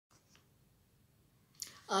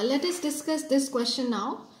Let us discuss this question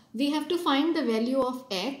now. We have to find the value of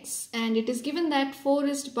x, and it is given that 4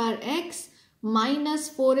 raised to the power x minus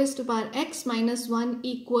 4 raised to the power x minus 1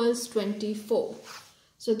 equals 24.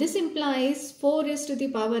 So this implies 4 raised to the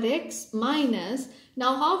power x minus,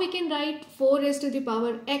 now how we can write 4 raised to the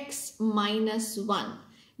power x minus 1?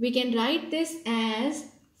 We can write this as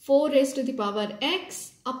 4 raised to the power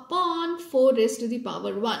x upon 4 raised to the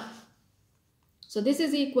power 1. So this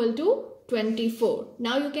is equal to 24.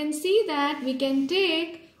 Now you can see that we can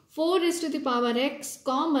take 4 raised to the power x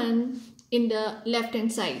common in the left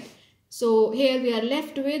hand side. So here we are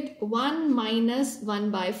left with 1 minus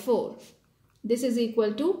 1 by 4. This is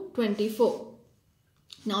equal to 24.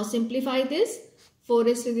 Now simplify this. 4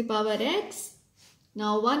 raised to the power x.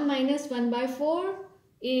 Now 1 minus 1 by 4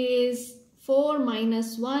 is 4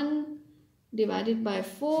 minus 1 divided by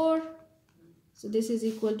 4. So this is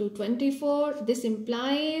equal to 24. This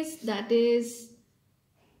implies that is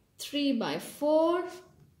 3 by 4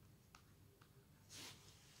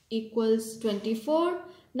 equals 24.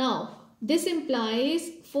 Now this implies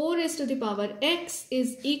 4 raised to the power x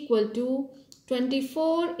is equal to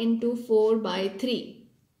 24 into 4 by 3.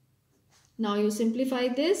 Now you simplify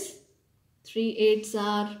this. 3 8s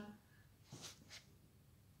are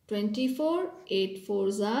 24, 8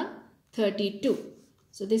 4s are 32.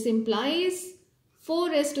 So this implies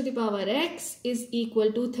 4 raised to the power x is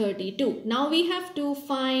equal to 32. Now we have to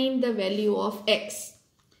find the value of x.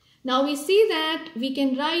 Now we see that we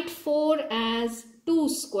can write 4 as 2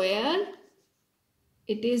 square.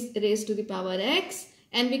 It is raised to the power x.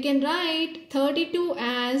 And we can write 32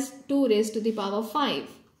 as 2 raised to the power 5.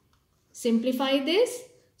 Simplify this.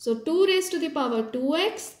 So 2 raised to the power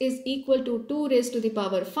 2x is equal to 2 raised to the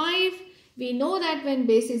power 5. We know that when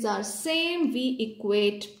bases are same, we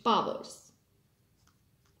equate powers.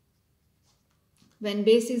 When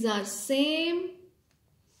bases are same,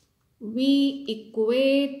 we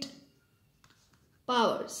equate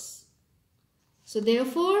powers. So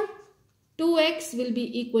therefore, 2x will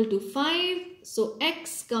be equal to 5. So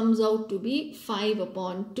x comes out to be 5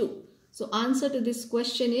 upon 2. So answer to this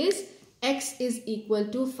question is x is equal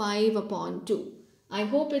to 5 upon 2. I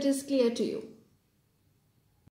hope it is clear to you.